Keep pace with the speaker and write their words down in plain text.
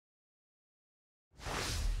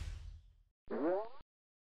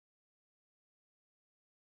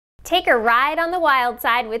Take a ride on the wild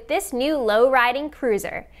side with this new low-riding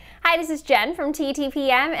cruiser. Hi, this is Jen from TTPM,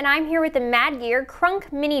 and I'm here with the Mad Gear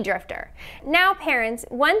Krunk Mini Drifter. Now parents,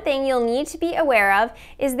 one thing you'll need to be aware of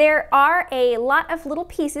is there are a lot of little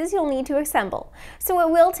pieces you'll need to assemble, so it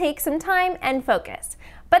will take some time and focus.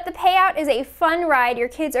 But the payout is a fun ride your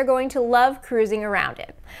kids are going to love cruising around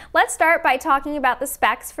in. Let's start by talking about the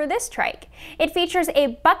specs for this trike. It features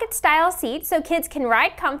a bucket-style seat so kids can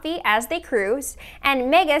ride comfy as they cruise, and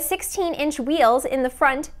mega 16-inch wheels in the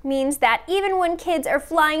front means that even when kids are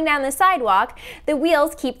flying down the sidewalk, the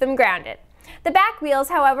wheels keep them grounded. The back wheels,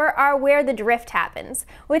 however, are where the drift happens.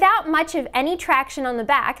 Without much of any traction on the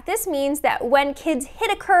back, this means that when kids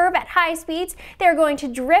hit a curve at high speeds, they're going to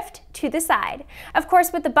drift to the side. Of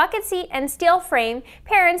course, with the bucket seat and steel frame,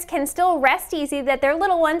 parents can still rest easy that their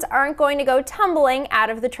little ones aren't going to go tumbling out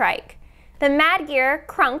of the trike. The Mad Gear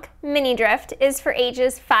Krunk Mini Drift is for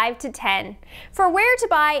ages 5 to 10. For where to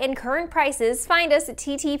buy and current prices, find us at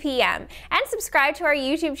TTPM and subscribe to our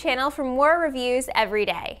YouTube channel for more reviews every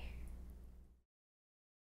day.